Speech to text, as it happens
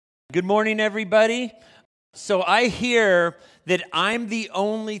Good morning, everybody. So I hear that I'm the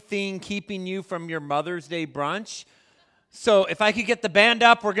only thing keeping you from your Mother's Day brunch. So if I could get the band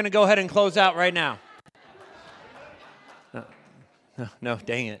up, we're going to go ahead and close out right now. No,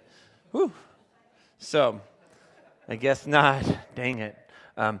 dang it. Whew. So I guess not. Dang it.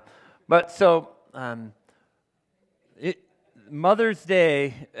 Mother's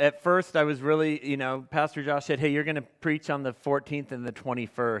Day, at first I was really, Pastor Josh said, hey, you're going to preach on the 14th and the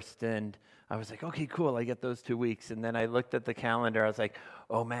 21st. And I was like, okay, cool, I get those 2 weeks. And then I looked at the calendar. I was like,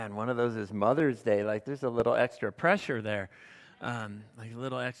 oh, man, one of those is Mother's Day. Like, there's a little extra pressure there, like a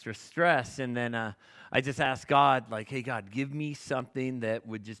little extra stress. And then I just asked God, like, hey, God, give me something that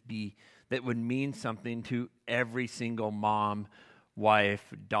would mean something to every single mom,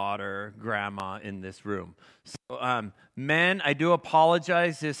 wife, daughter, grandma in this room. So, men, I do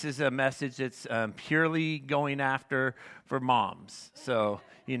apologize. This is a message that's purely going after for moms. So,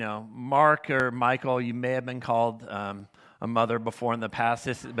 Mark or Michael, you may have been called a mother before in the past,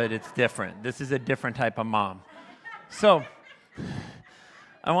 but it's different. This is a different type of mom. So,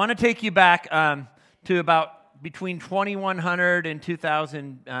 I want to take you back to about between 2100 and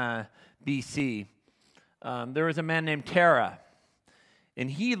 2000 BC. There was a man named Terah. And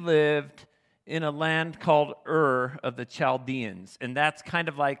he lived in a land called Ur of the Chaldeans, and that's kind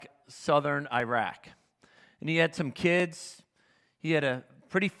of like southern Iraq. And he had some kids. He had a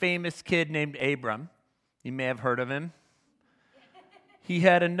pretty famous kid named Abram. You may have heard of him. He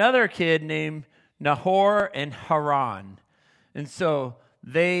had another kid named Nahor and Haran. And so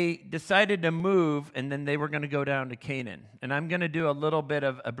they decided to move, and then they were going to go down to Canaan. And I'm going to do a little bit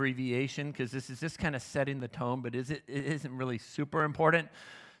of abbreviation because this is just kind of setting the tone, but it isn't really super important.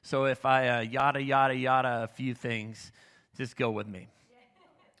 So if I yada, yada, yada a few things, just go with me.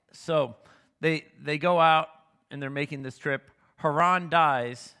 So they go out, and they're making this trip. Haran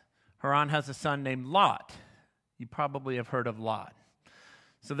dies. Haran has a son named Lot. You probably have heard of Lot.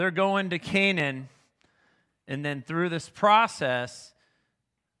 So they're going to Canaan, and then through this process,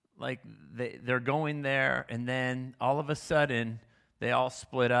 like they're going there, and then all of a sudden, they all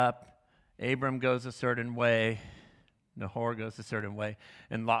split up. Abram goes a certain way, Nahor goes a certain way,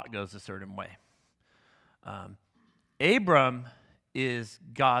 and Lot goes a certain way. Abram is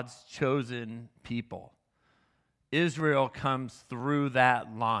God's chosen people. Israel comes through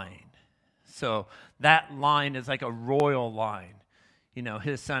that line. So that line is like a royal line.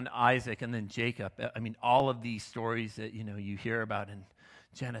 His son Isaac and then Jacob. I mean, all of these stories that, you hear about in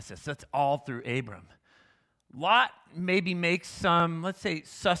Genesis. That's all through Abram. Lot maybe makes some, let's say,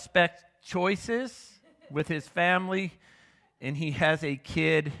 suspect choices with his family, and he has a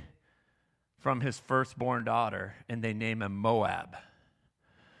kid from his firstborn daughter, and they name him Moab.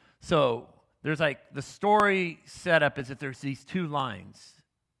 So there's like the story set up is that there's these two lines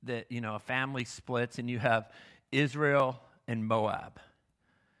that, a family splits, and you have Israel and Moab.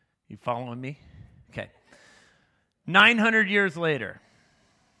 You following me? Okay. 900 years later,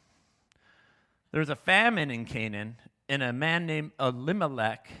 there's a famine in Canaan, and a man named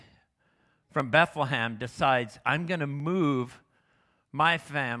Elimelech from Bethlehem decides, I'm going to move my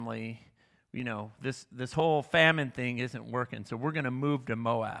family. This whole famine thing isn't working, so we're going to move to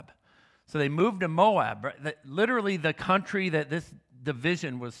Moab. So they moved to Moab, right? Literally the country that this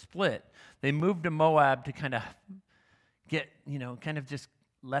division was split. They moved to Moab to kind of get, kind of just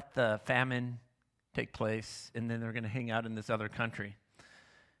let the famine take place, and then they're going to hang out in this other country.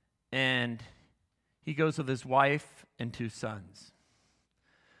 And he goes with his wife and 2 sons.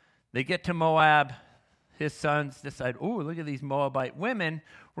 They get to Moab. His sons decide, oh, look at these Moabite women.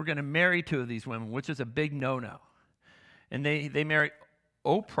 We're going to marry 2 of these women, which is a big no-no. And they marry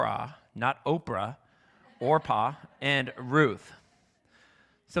Oprah, not Oprah, Orpah, and Ruth.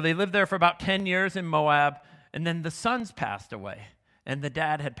 So they lived there for about 10 years in Moab, and then the sons passed away, and the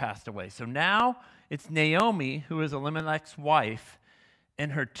dad had passed away. So now it's Naomi, who is Elimelech's wife,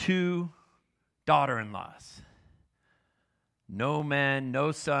 and her 2 daughter-in-laws. No men,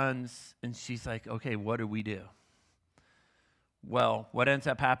 no sons. And she's like, okay, what do we do? Well, what ends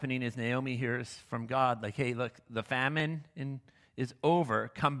up happening is Naomi hears from God, like, hey, look, the famine is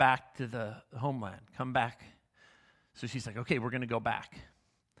over. Come back to the homeland. Come back. So she's like, okay, we're going to go back.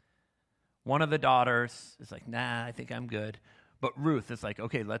 One of the daughters is like, nah, I think I'm good. But Ruth is like,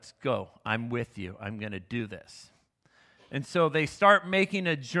 okay, let's go. I'm with you. I'm going to do this. And so they start making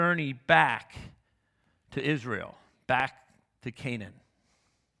a journey back to Israel, back to Canaan.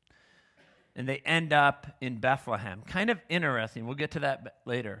 And they end up in Bethlehem. Kind of interesting. We'll get to that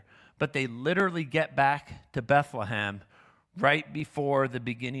later. But they literally get back to Bethlehem right before the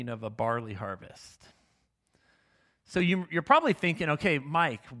beginning of a barley harvest. So you're probably thinking, okay,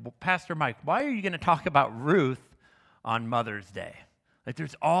 Pastor Mike, why are you going to talk about Ruth on Mother's Day? Like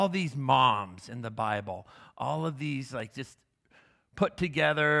there's all these moms in the Bible, all of these like just put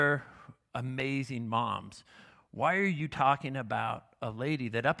together amazing moms. Why are you talking about a lady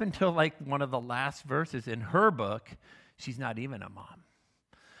that up until like one of the last verses in her book, she's not even a mom?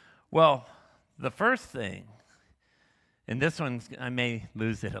 Well, the first thing, and this one's, I may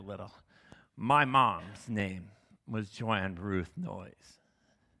lose it a little. My mom's name was Joanne Ruth Noyes.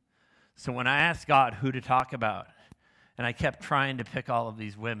 So when I asked God who to talk about, and I kept trying to pick all of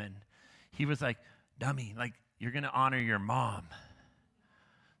these women, he was like, dummy, like you're going to honor your mom.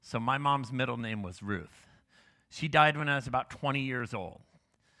 So my mom's middle name was Ruth. She died when I was about 20 years old.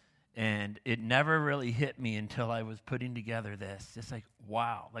 And it never really hit me until I was putting together this. Just like,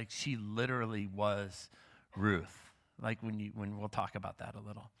 wow, like she literally was Ruth. Like when we'll talk about that a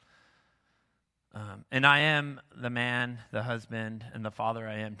little. And I am the man, the husband, and the father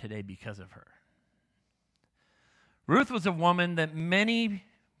I am today because of her. Ruth was a woman that many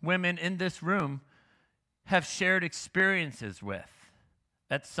women in this room have shared experiences with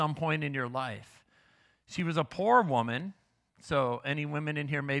at some point in your life. She was a poor woman. So any women in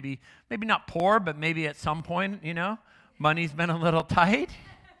here maybe not poor, but maybe at some point, money's been a little tight.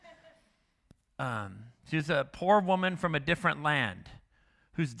 She was a poor woman from a different land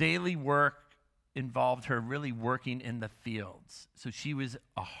whose daily work involved her really working in the fields. So she was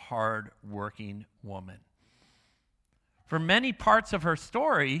a hard-working woman. For many parts of her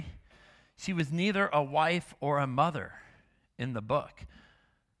story, she was neither a wife or a mother in the book.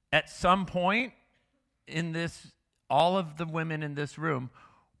 At some point in this, all of the women in this room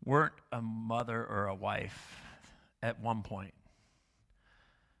weren't a mother or a wife at one point.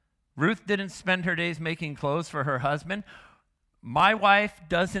 Ruth didn't spend her days making clothes for her husband. My wife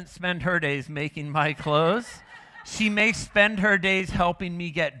doesn't spend her days making my clothes. She may spend her days helping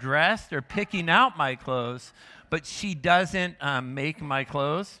me get dressed or picking out my clothes, but she doesn't make my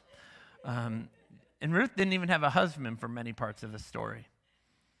clothes. And Ruth didn't even have a husband for many parts of the story.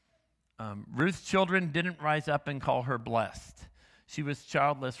 Ruth's children didn't rise up and call her blessed. She was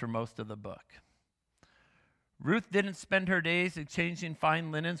childless for most of the book. Ruth didn't spend her days exchanging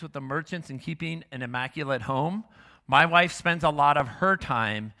fine linens with the merchants and keeping an immaculate home. My wife spends a lot of her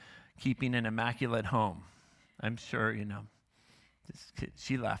time keeping an immaculate home. I'm sure,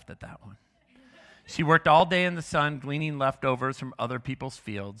 she laughed at that one. She worked all day in the sun, gleaning leftovers from other people's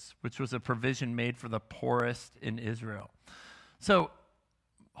fields, which was a provision made for the poorest in Israel. So,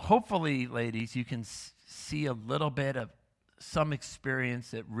 hopefully, ladies, you can see a little bit of some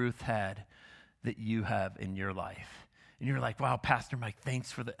experience that Ruth had that you have in your life. And you're like, wow, Pastor Mike,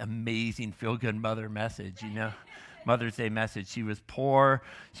 thanks for the amazing feel-good mother message, Mother's Day message. She was poor.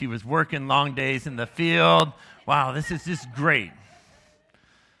 She was working long days in the field. Wow, this is just great.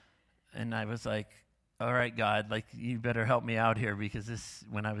 And I was like, all right, God, you better help me out here because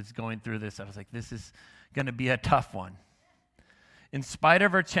when I was going through this, I was like, this is going to be a tough one. In spite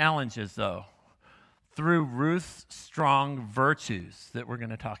of her challenges, though, through Ruth's strong virtues that we're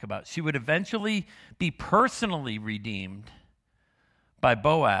going to talk about, she would eventually be personally redeemed by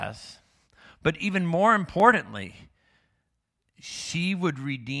Boaz. But even more importantly, she would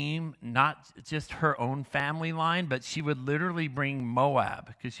redeem not just her own family line, but she would literally bring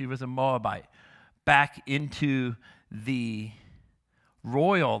Moab, because she was a Moabite, back into the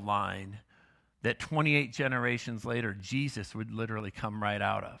royal line that 28 generations later, Jesus would literally come right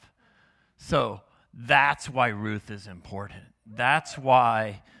out of. So that's why Ruth is important. That's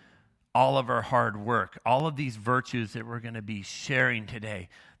why all of her hard work, all of these virtues that we're going to be sharing today,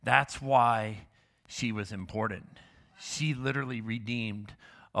 that's why she was important. She literally redeemed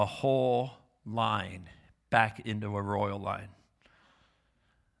a whole line back into a royal line.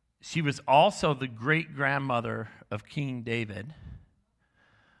 She was also the great-grandmother of King David.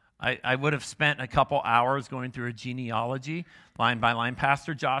 I would have spent a couple hours going through a genealogy, line by line.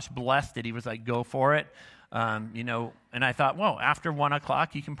 Pastor Josh blessed it. He was like, go for it. And I thought, well, after 1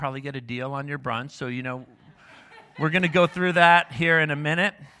 o'clock, you can probably get a deal on your brunch. So, we're going to go through that here in a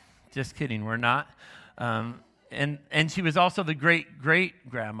minute. Just kidding, we're not. And she was also the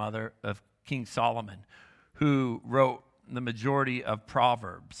great-great-grandmother of King Solomon, who wrote the majority of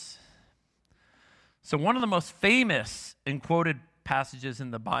Proverbs. So one of the most famous and quoted passages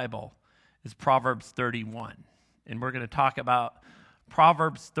in the Bible is Proverbs 31. And we're going to talk about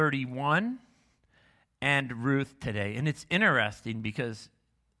Proverbs 31 and Ruth today. And it's interesting because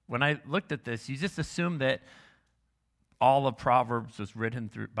when I looked at this, you just assume that all of Proverbs was written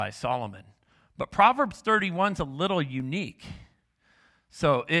by Solomon. But Proverbs 31 is a little unique.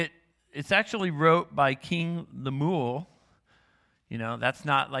 So it's actually wrote by King Lemuel. You know, that's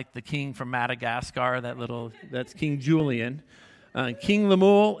not like the king from Madagascar, that's King Julian. King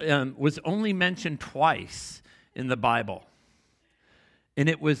Lemuel was only mentioned twice in the Bible, and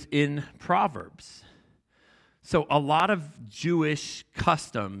it was in Proverbs. So a lot of Jewish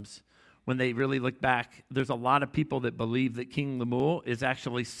customs, when they really look back, there's a lot of people that believe that King Lemuel is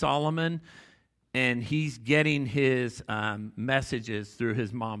actually Solomon, and he's getting his messages through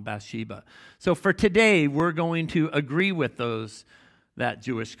his mom Bathsheba. So for today, we're going to agree with that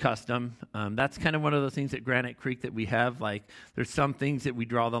Jewish custom. That's kind of one of those things at Granite Creek that we have. Like, there's some things that we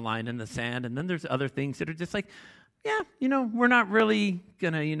draw the line in the sand, and then there's other things that are just like, yeah, we're not really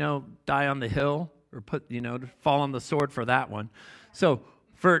going to, die on the hill or fall on the sword for that one. So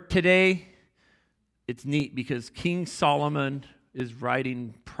for today, it's neat because King Solomon is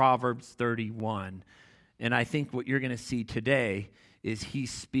writing Proverbs 31. And I think what you're going to see today is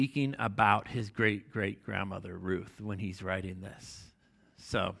he's speaking about his great-great-grandmother Ruth when he's writing this.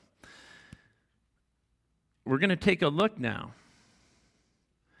 So we're going to take a look now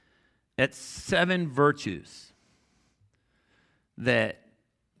at 7 virtues that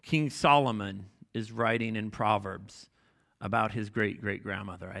King Solomon is writing in Proverbs about his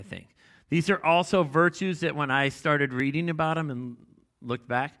great-great-grandmother, I think. These are also virtues that when I started reading about them and looked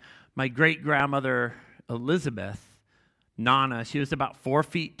back, my great-grandmother Elizabeth, Nana, she was about 4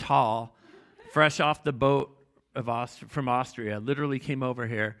 feet tall, fresh off the boat from Austria, literally came over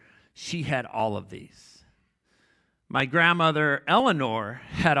here. She had all of these. My grandmother Eleanor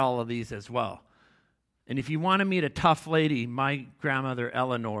had all of these as well. And if you want to meet a tough lady, my grandmother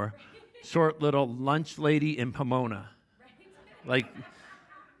Eleanor, short little lunch lady in Pomona.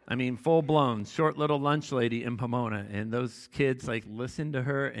 Full-blown, short little lunch lady in Pomona. And those kids, listened to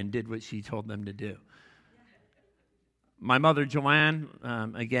her and did what she told them to do. My mother, Joanne,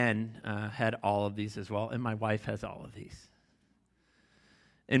 had all of these as well. And my wife has all of these.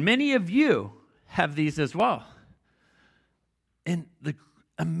 And many of you have these as well. And the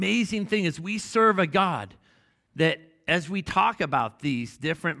amazing thing is we serve a God that, as we talk about these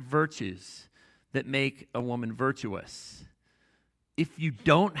different virtues that make a woman virtuous, if you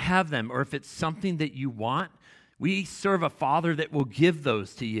don't have them or if it's something that you want, we serve a Father that will give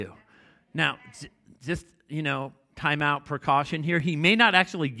those to you. Now, just, time out, precaution here. He may not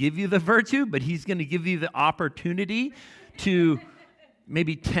actually give you the virtue, but he's going to give you the opportunity to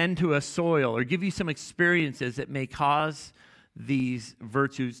maybe tend to a soil or give you some experiences that may cause these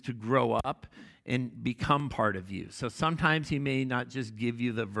virtues to grow up and become part of you. So sometimes he may not just give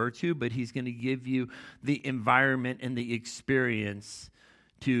you the virtue, but he's going to give you the environment and the experience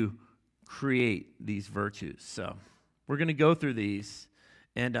to create these virtues. So we're going to go through these.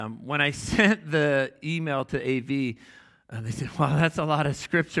 And when I sent the email to AV, they said, "Wow, that's a lot of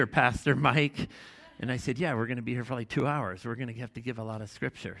scripture, Pastor Mike." And I said, "Yeah, we're going to be here for 2 hours. We're going to have to give a lot of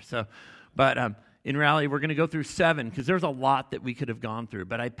scripture." But in Rally, we're going to go through 7 because there's a lot that we could have gone through.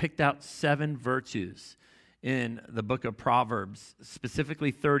 But I picked out 7 virtues in the book of Proverbs,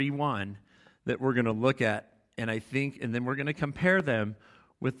 specifically 31, that we're going to look at. And then we're going to compare them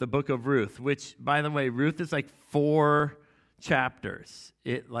with the book of Ruth, which, by the way, Ruth is 4 chapters.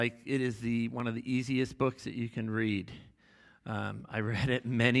 It is one of the easiest books that you can read. I read it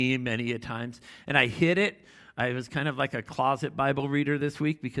many, many a times, and I hid it. I was kind of like a closet Bible reader this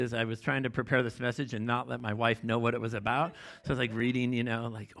week because I was trying to prepare this message and not let my wife know what it was about. So I was reading, oh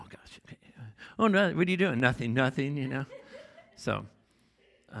gosh, okay. Oh no, what are you doing? Nothing. So,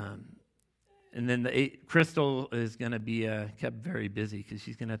 and then Crystal is going to be kept very busy because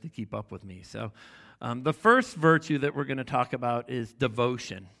she's going to have to keep up with me. So, the first virtue that we're going to talk about is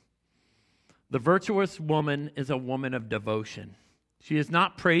devotion. The virtuous woman is a woman of devotion. She is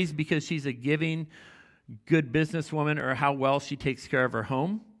not praised because she's a giving, good businesswoman or how well she takes care of her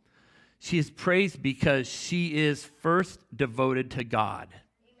home. She is praised because she is first devoted to God.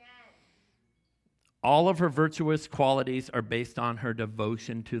 Amen. All of her virtuous qualities are based on her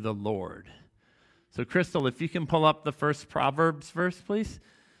devotion to the Lord. So, Crystal, if you can pull up the first Proverbs verse, please.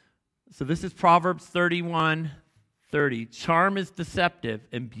 So this is Proverbs 31:30. Charm is deceptive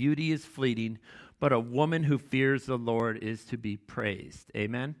and beauty is fleeting, but a woman who fears the Lord is to be praised.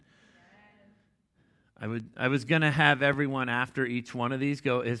 Amen? I was going to have everyone after each one of these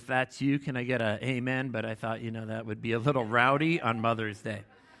go, if that's you, can I get an amen? But I thought, that would be a little rowdy on Mother's Day.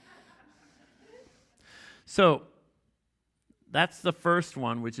 So that's the first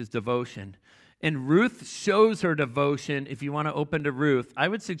one, which is devotion. And Ruth shows her devotion. If you want to open to Ruth, I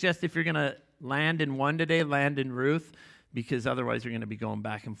would suggest if you're going to land in one today, land in Ruth, because otherwise you're going to be going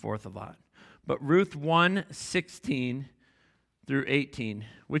back and forth a lot. But Ruth 1:16 through 18,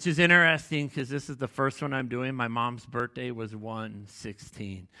 which is interesting because this is the first one I'm doing. My mom's birthday was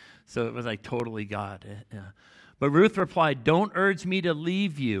 1/16, so it was like totally God. Yeah. But Ruth replied, "Don't urge me to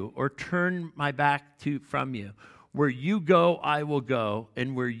leave you or turn my back from you. Where you go, I will go,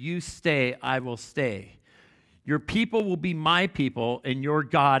 and where you stay, I will stay. Your people will be my people, and your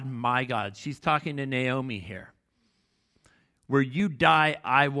God, my God." She's talking to Naomi here. "Where you die,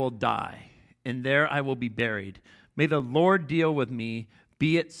 I will die, and there I will be buried. May the Lord deal with me,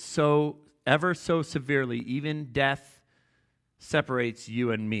 be it so ever so severely, even death separates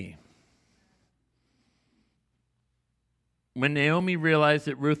you and me." When Naomi realized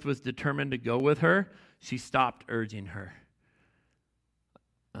that Ruth was determined to go with her, she stopped urging her.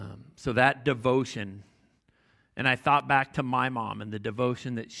 So that devotion, and I thought back to my mom and the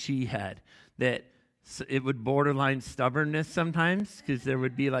devotion that she had, that it would borderline stubbornness sometimes, because there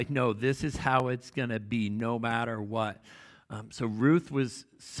would be like, no, this is how it's going to be no matter what. So Ruth was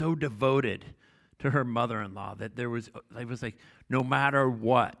so devoted to her mother-in-law that it was like, no matter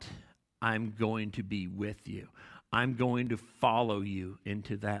what, I'm going to be with you. I'm going to follow you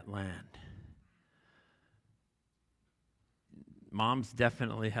into that land. Moms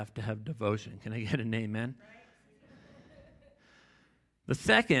definitely have to have devotion. Can I get an amen? The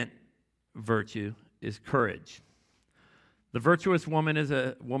second virtue is courage. The virtuous woman is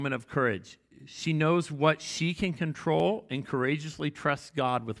a woman of courage. She knows what she can control and courageously trusts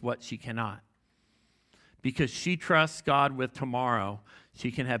God with what she cannot. Because she trusts God with tomorrow,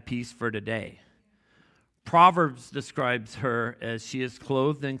 she can have peace for today. Proverbs describes her as she is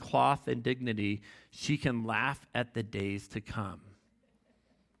clothed in cloth and dignity. She can laugh at the days to come.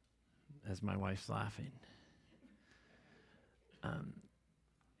 As my wife's laughing.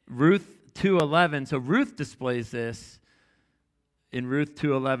 Ruth 2:11. So Ruth displays this in Ruth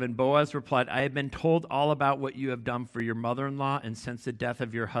 2:11. Boaz replied, "I have been told all about what you have done for your mother-in-law and since the death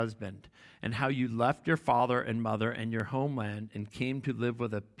of your husband, and how you left your father and mother and your homeland and came to live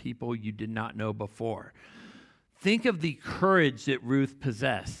with a people you did not know before." Think of the courage that Ruth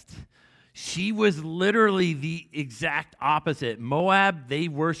possessed. She was literally the exact opposite. Moab, they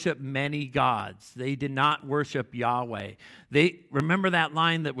worship many gods. They did not worship Yahweh. Remember that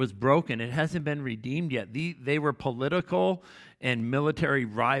line that was broken. It hasn't been redeemed yet. They were political and military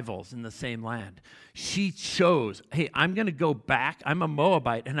rivals in the same land. She chose, hey, I'm going to go back. I'm a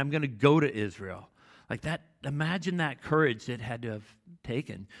Moabite, and I'm going to go to Israel. Like that, imagine that courage that had to have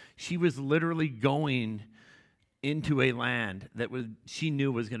taken. She was literally going into a land that she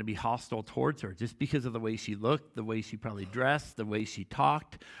knew was going to be hostile towards her just because of the way she looked, the way she probably dressed, the way she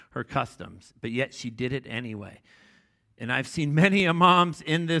talked, her customs. But yet she did it anyway. And I've seen many moms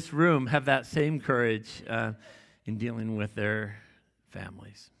in this room have that same courage in dealing with their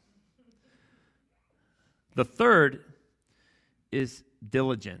families. The third is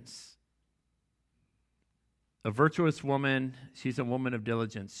diligence. A virtuous woman, she's a woman of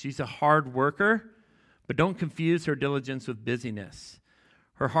diligence. She's a hard worker. But don't confuse her diligence with busyness.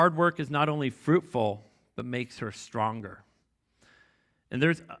 Her hard work is not only fruitful, but makes her stronger. And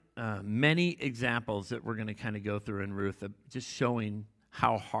there's many examples that we're going to kind of go through in Ruth, of just showing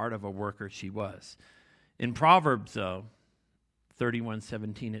how hard of a worker she was. In Proverbs, though,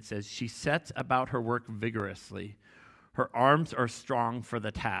 31:17, it says, "She sets about her work vigorously. Her arms are strong for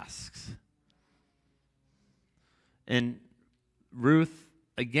the tasks." And Ruth,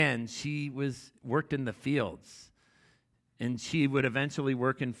 again, she worked in the fields, and she would eventually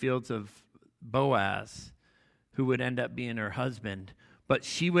work in fields of Boaz, who would end up being her husband. But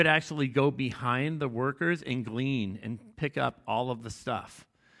she would actually go behind the workers and glean and pick up all of the stuff.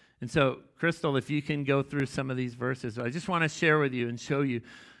 And so, Crystal, if you can go through some of these verses, I just want to share with you and show you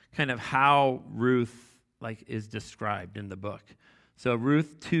kind of how Ruth is described in the book. So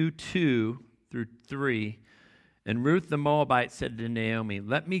Ruth 2:2 through 3. "And Ruth the Moabite said to Naomi,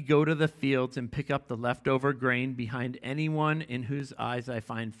 'Let me go to the fields and pick up the leftover grain behind anyone in whose eyes I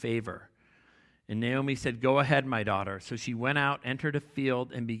find favor.' And Naomi said, 'Go ahead, my daughter.' So she went out, entered a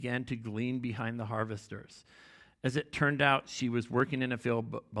field, and began to glean behind the harvesters. As it turned out, she was working in a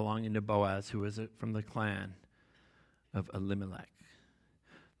field belonging to Boaz, who was from the clan of Elimelech.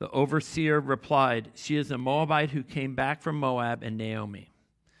 The overseer replied, 'She is a Moabite who came back from Moab,' and Naomi.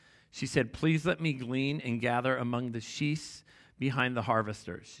 She said, 'Please let me glean and gather among the sheaves behind the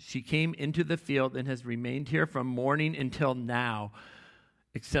harvesters.' She came into the field and has remained here from morning until now,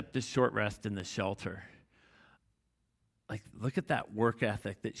 except a short rest in the shelter." Look at that work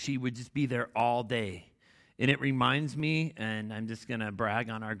ethic, that she would just be there all day. And it reminds me, and I'm just going to brag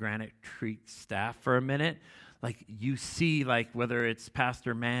on our Granite Creek staff for a minute, like you see, like whether it's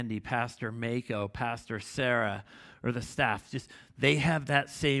Pastor Mandy, Pastor Mako, Pastor Sarah, or the staff, just they have that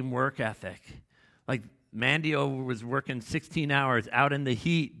same work ethic. Like Mandy was working 16 hours out in the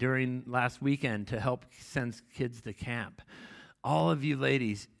heat during last weekend to help send kids to camp. All of you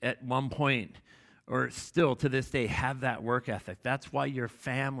ladies at one point, or still to this day, have that work ethic. That's why your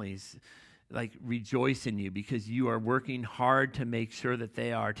families like rejoice in you, because you are working hard to make sure that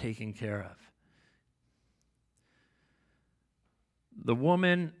they are taken care of. The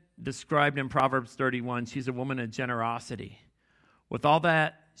woman described in Proverbs 31, she's a woman of generosity. With all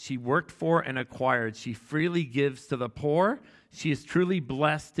that she worked for and acquired, she freely gives to the poor. She is truly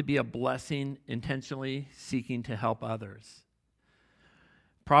blessed to be a blessing, intentionally seeking to help others.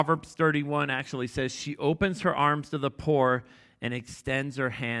 Proverbs 31 actually says she opens her arms to the poor and extends her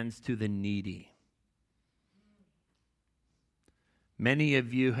hands to the needy. Many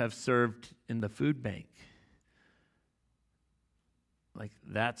of you have served in the food bank. Like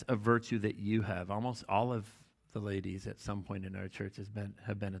that's a virtue that you have. Almost all of the ladies at some point in our church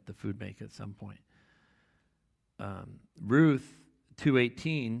have been at the food bank at some point. Ruth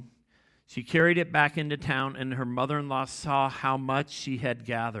 2:18, she carried it back into town, and her mother-in-law saw how much she had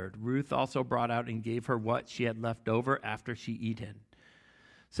gathered. Ruth also brought out and gave her what she had left over after she eaten.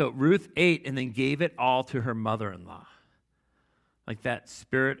 So Ruth ate and then gave it all to her mother-in-law. Like that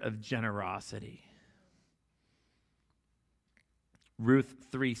spirit of generosity. Ruth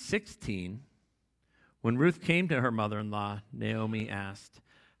 3:16, when Ruth came to her mother-in-law, Naomi asked,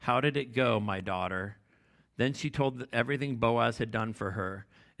 "How did it go, my daughter?" Then she told everything Boaz had done for her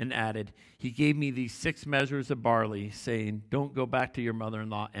and added, "He gave me these 6 measures of barley, saying, 'Don't go back to your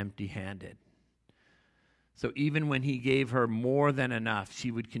mother-in-law empty-handed.'" So even when he gave her more than enough, she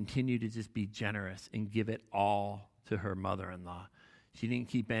would continue to just be generous and give it all to her mother-in-law. She didn't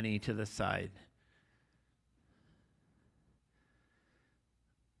keep any to the side.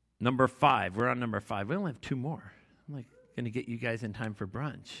 Number 5. We're on number 5. We only have 2 more. I'm like going to get you guys in time for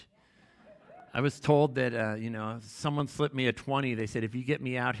brunch. I was told that, someone slipped me a 20. They said, if you get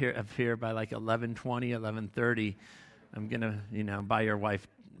me out of here by like 11:20, 11:30, I'm going to, buy your wife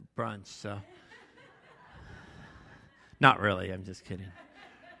brunch. So, not really. I'm just kidding.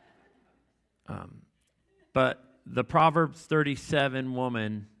 But the Proverbs 37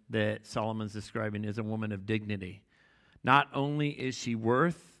 woman that Solomon's describing is a woman of dignity. Not only is she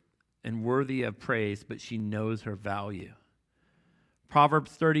worth and worthy of praise, but she knows her value.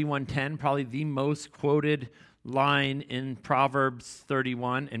 Proverbs 31:10, probably the most quoted line in Proverbs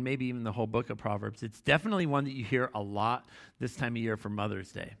 31, and maybe even the whole book of Proverbs. It's definitely one that you hear a lot this time of year for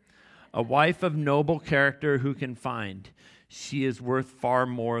Mother's Day. A wife of noble character who can find, she is worth far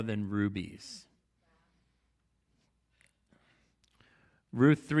more than rubies.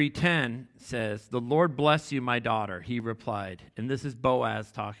 Ruth 3:10 says, "The Lord bless you, my daughter," he replied. And this is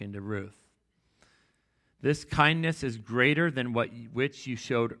Boaz talking to Ruth. "This kindness is greater than which you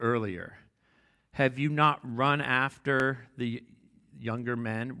showed earlier. Have you not run after the younger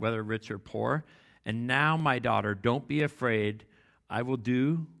men, whether rich or poor? And now, my daughter, don't be afraid. I will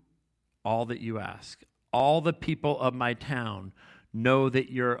do all that you ask. All the people of my town know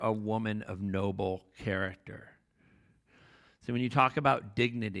that you're a woman of noble character." So when you talk about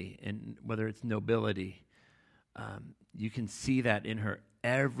dignity and whether it's nobility, you can see that in her.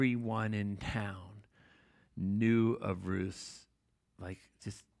 Everyone in town knew of Ruth's, like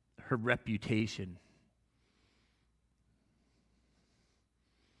just her reputation.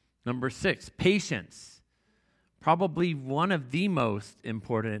 Number 6, patience. Probably one of the most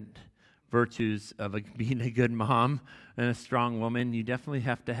important virtues of being a good mom and a strong woman. You definitely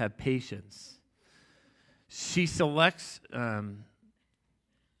have to have patience. She selects,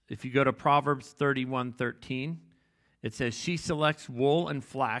 if you go to Proverbs 31:13, it says, "She selects wool and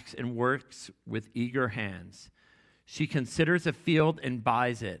flax and works with eager hands. She considers a field and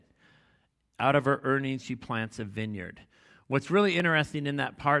buys it. Out of her earnings, she plants a vineyard." What's really interesting in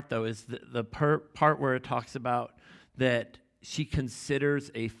that part, though, is the part where it talks about that she considers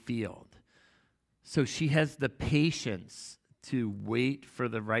a field. So she has the patience to wait for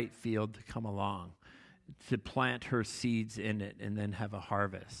the right field to come along, to plant her seeds in it and then have a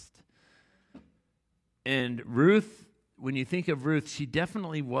harvest. And Ruth, when you think of Ruth, she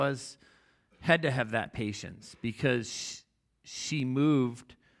definitely had to have that patience, because she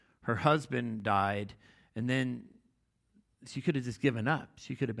moved, her husband died, and then she could have just given up.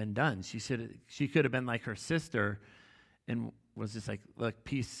 She could have been done. She could have been like her sister and was just like, "Look,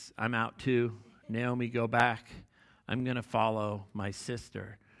 peace, I'm out too. Naomi, go back. I'm going to follow my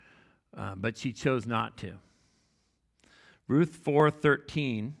sister." But she chose not to. Ruth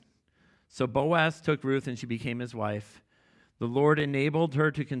 4:13 So Boaz took Ruth, and she became his wife. The Lord enabled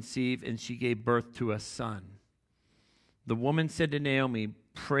her to conceive, and she gave birth to a son. The woman said to Naomi,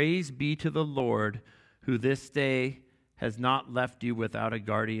 "Praise be to the Lord, who this day has not left you without a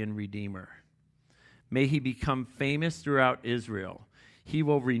guardian redeemer. May he become famous throughout Israel. He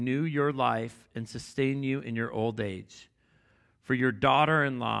will renew your life and sustain you in your old age. For your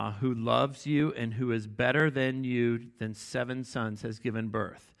daughter-in-law, who loves you and who is better than you than 7 sons, has given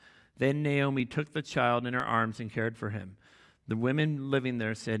birth." Then Naomi took the child in her arms and cared for him. The women living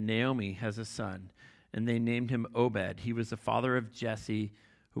there said, "Naomi has a son," and they named him Obed. He was the father of Jesse,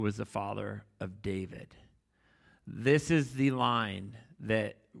 who was the father of David. This is the line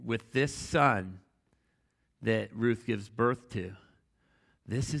that with this son that Ruth gives birth to,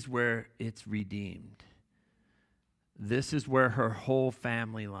 this is where it's redeemed. This is where her whole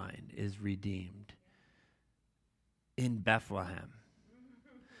family line is redeemed. In Bethlehem.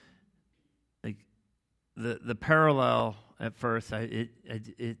 Like the parallel at first,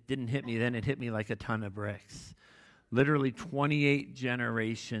 it didn't hit me then. It hit me like a ton of bricks. Literally 28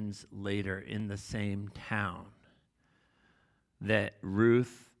 generations later in the same town that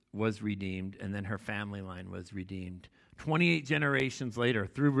Ruth was redeemed, and then her family line was redeemed. 28 generations later,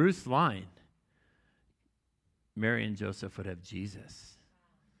 through Ruth's line, Mary and Joseph would have Jesus.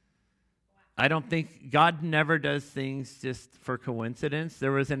 I don't think God never does things just for coincidence.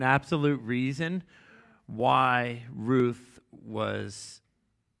 There was an absolute reason why Ruth was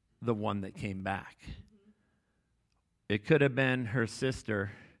the one that came back. It could have been her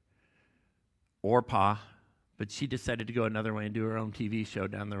sister, Orpah, but she decided to go another way and do her own TV show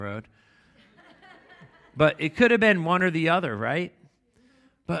down the road. But it could have been one or the other, right?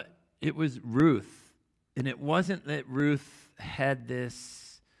 But it was Ruth. And it wasn't that Ruth had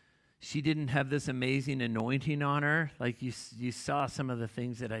this, she didn't have this amazing anointing on her. Like you saw some of the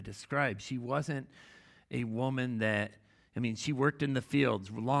things that I described. She wasn't a woman that, she worked in the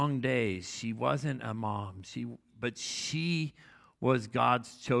fields, long days. She wasn't a mom. But she was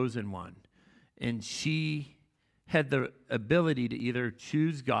God's chosen one. And she had the ability to either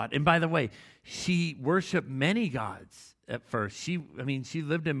choose God. And by the way, she worshiped many gods at first. She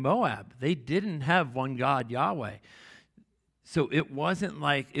lived in Moab. They didn't have one God, Yahweh. So it wasn't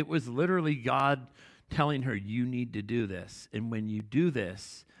like, it was literally God telling her, you need to do this. And when you do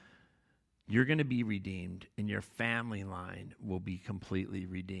this, you're going to be redeemed, and your family line will be completely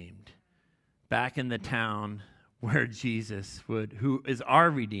redeemed. Back in the town where Jesus who is our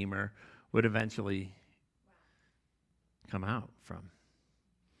Redeemer, would eventually come out from.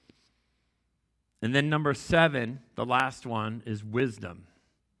 And then number 7, the last one, is wisdom.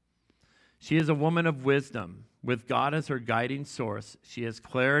 She is a woman of wisdom. With God as her guiding source, she has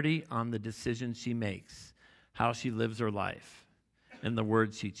clarity on the decisions she makes, how she lives her life, and the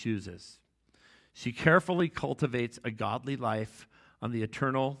words she chooses. She carefully cultivates a godly life on the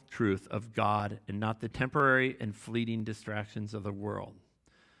eternal truth of God and not the temporary and fleeting distractions of the world.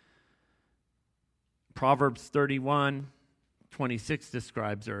 Proverbs 31:26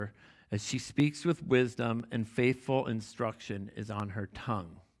 describes her as she speaks with wisdom, and faithful instruction is on her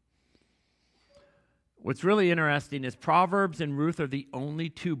tongue. What's really interesting is Proverbs and Ruth are the only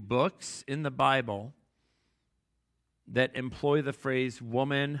 2 books in the Bible that employ the phrase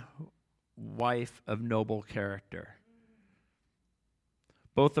woman, wife of noble character.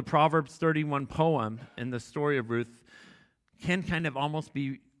 Both the Proverbs 31 poem and the story of Ruth can kind of almost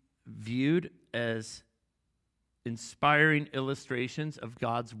be viewed as inspiring illustrations of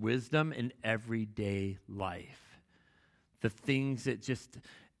God's wisdom in everyday life. The things that just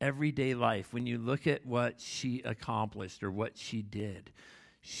everyday life, when you look at what she accomplished or what she did,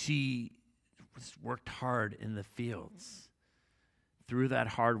 she worked hard in the fields. Through that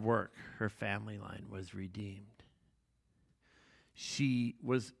hard work, her family line was redeemed. She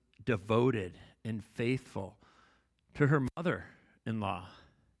was devoted and faithful to her mother-in-law.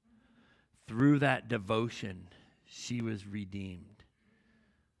 Through that devotion, she was redeemed.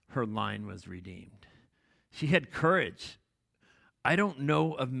 Her line was redeemed. She had courage. I don't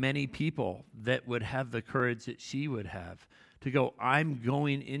know of many people that would have the courage that she would have to go, I'm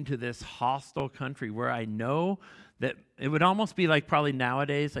going into this hostile country where I know that it would almost be like probably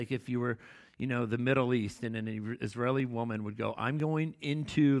nowadays, like if you were, the Middle East and an Israeli woman would go, I'm going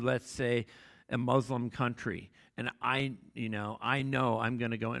into, let's say, a Muslim country. And I know I'm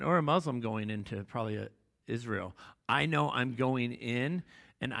going to go in, or a Muslim going into probably Israel. I know I'm going in,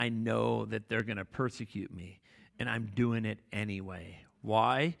 and I know that they're going to persecute me. And I'm doing it anyway.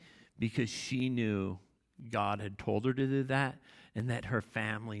 Why? Because she knew God had told her to do that, and that her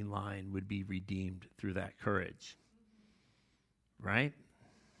family line would be redeemed through that courage. Right?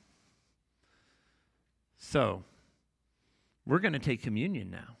 So, we're going to take communion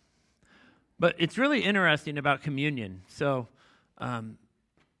now. But it's really interesting about communion. So,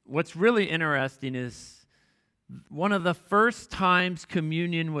 what's really interesting is one of the first times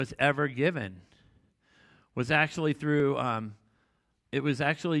communion was ever given was actually through, it was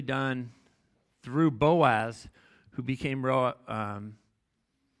actually done through Boaz, who became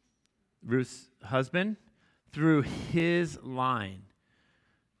Ruth's husband, through his line.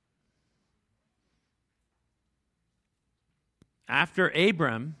 After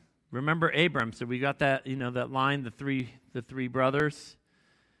Abram, remember Abram, so we got that, that line, the three brothers,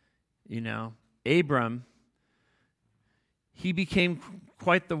 Abram, he became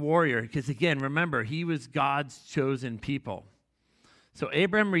quite the warrior, because again, remember, he was God's chosen people. So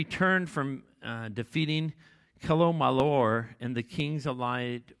Abram returned from defeating Chedorlaomer and the kings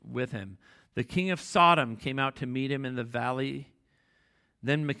allied with him. The king of Sodom came out to meet him in the valley.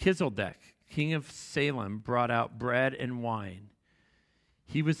 Then Melchizedek, king of Salem, brought out bread and wine.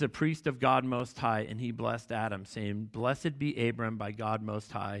 He was the priest of God Most High, and he blessed Adam, saying, "Blessed be Abram by God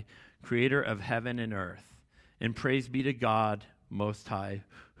Most High, creator of heaven and earth. And praise be to God Most High,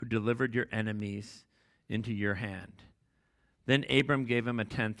 who delivered your enemies into your hand." Then Abram gave him a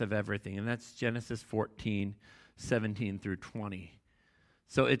tenth of everything, and that's Genesis 14:17 through 20.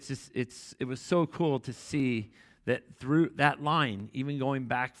 So it was so cool to see that through that line, even going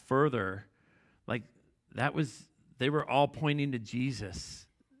back further, like they were all pointing to Jesus,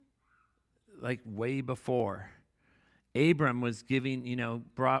 like way before. Abram was giving,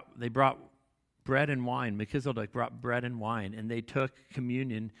 they brought bread and wine. Melchizedek brought bread and wine, and they took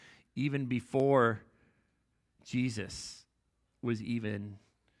communion even before Jesus was even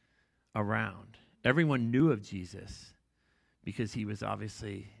around. Everyone knew of Jesus because he was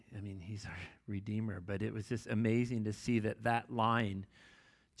obviously, he's our Redeemer, but it was just amazing to see that line,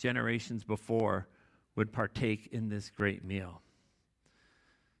 generations before, would partake in this great meal.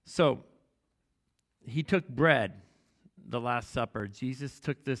 So, he took bread, the Last Supper. Jesus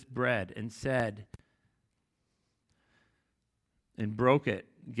took this bread and said, and broke it,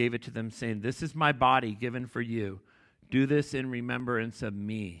 gave it to them, saying, "This is my body given for you. Do this in remembrance of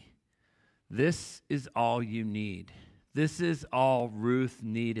me." This is all you need. This is all Ruth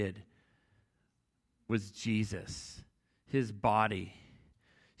needed, was Jesus, his body.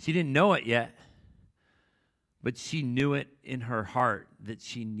 She didn't know it yet, but she knew it in her heart that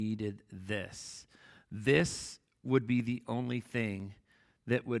she needed this. This would be the only thing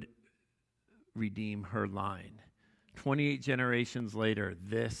that would redeem her line. 28 generations later,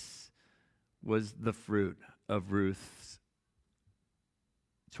 this was the fruit of Ruth's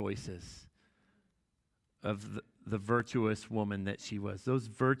choices, of the virtuous woman that she was. Those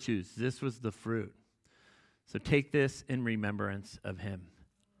virtues, this was the fruit. So take this in remembrance of him.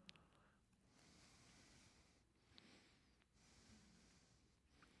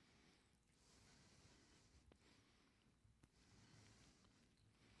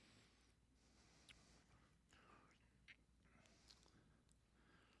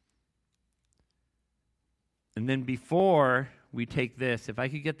 And then before we take this, if I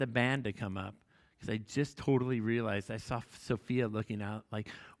could get the band to come up, because I just totally realized, I saw Sophia looking out like,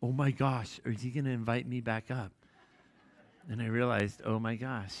 oh my gosh, is he going to invite me back up? And I realized, oh my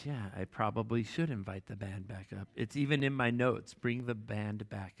gosh, yeah, I probably should invite the band back up. It's even in my notes, bring the band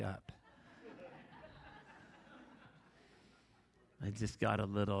back up. I just got a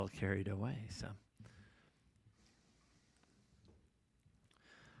little carried away, so.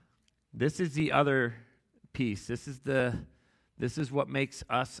 This is the other piece. This is what makes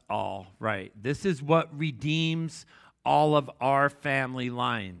us all right. This is what redeems all of our family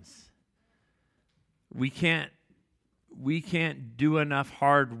lines. We can't do enough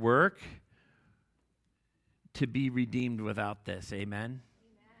hard work to be redeemed without this. Amen?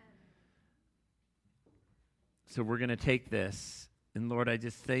 So we're going to take this. And Lord, I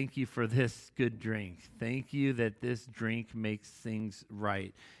just thank you for this good drink. Thank you that this drink makes things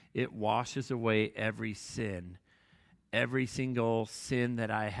right. It washes away every sin. Every single sin that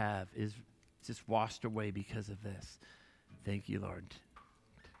I have is just washed away because of this. Thank you, Lord.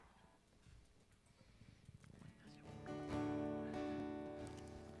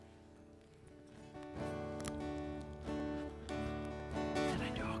 Did I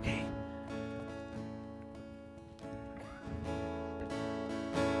do okay?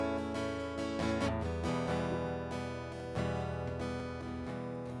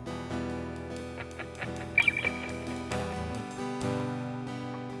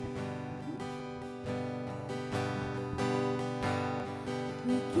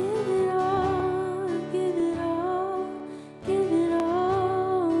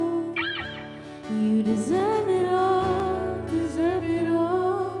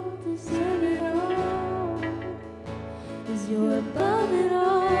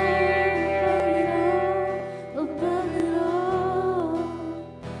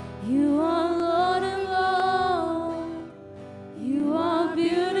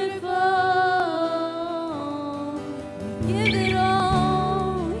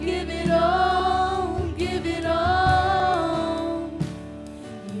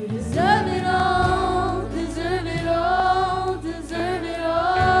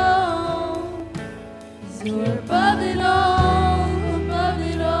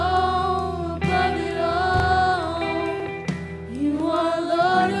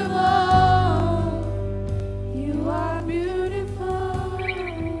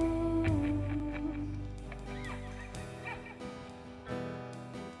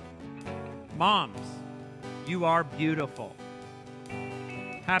 are beautiful.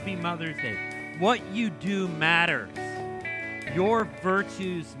 Happy Mother's Day. What you do matters. Your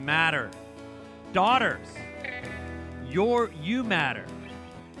virtues matter. Daughters, you matter.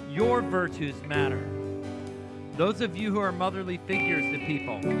 Your virtues matter. Those of you who are motherly figures to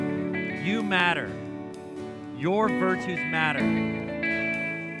people, you matter. Your virtues matter.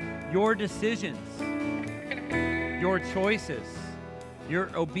 Your decisions, your choices,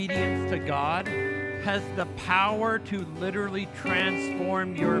 your obedience to God has the power to literally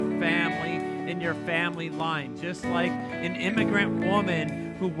transform your family and your family line. Just like an immigrant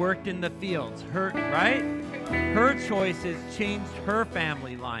woman who worked in the fields, her choices changed her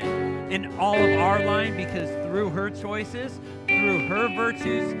family line and all of our line, because through her choices, through her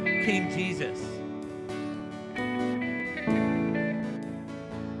virtues came Jesus.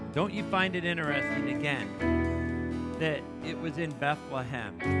 Don't you find it interesting again that it was in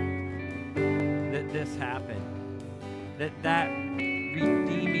Bethlehem that this happened? That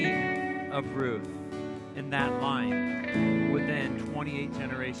redeeming of Ruth in that line within 28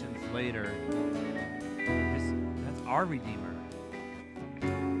 generations later, that's our Redeemer.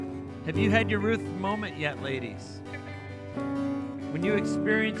 Have you had your Ruth moment yet, ladies? When you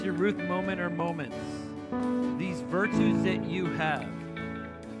experience your Ruth moment or moments, these virtues that you have,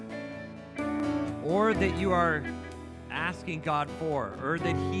 or that you are asking God for, or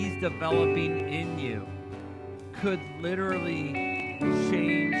that He's developing in you, could literally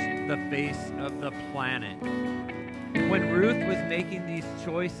change the face of the planet. When Ruth was making these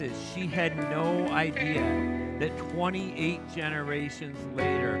choices, she had no idea that 28 generations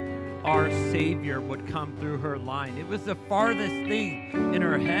later, our Savior would come through her line. It was the farthest thing in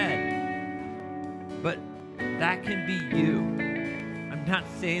her head. But that can be you. I'm not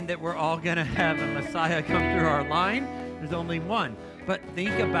saying that we're all going to have a Messiah come through our line. There's only one. But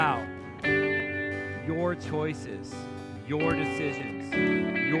think about your choices, your decisions,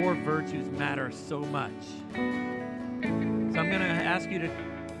 your virtues matter so much. So I'm going to ask you to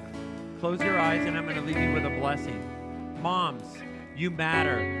close your eyes, and I'm going to leave you with a blessing. Moms, you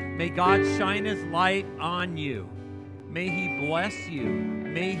matter. May God shine His light on you. May He bless you.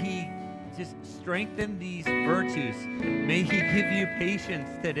 May He just strengthen these virtues. May He give you patience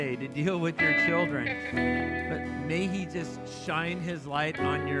today to deal with your children. But may He just shine His light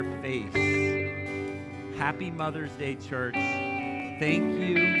on your face. Happy Mother's Day, church. Thank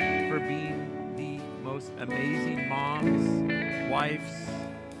you for being the most amazing moms, wives,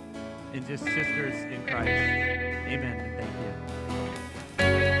 and just sisters in Christ. Amen. Thank you.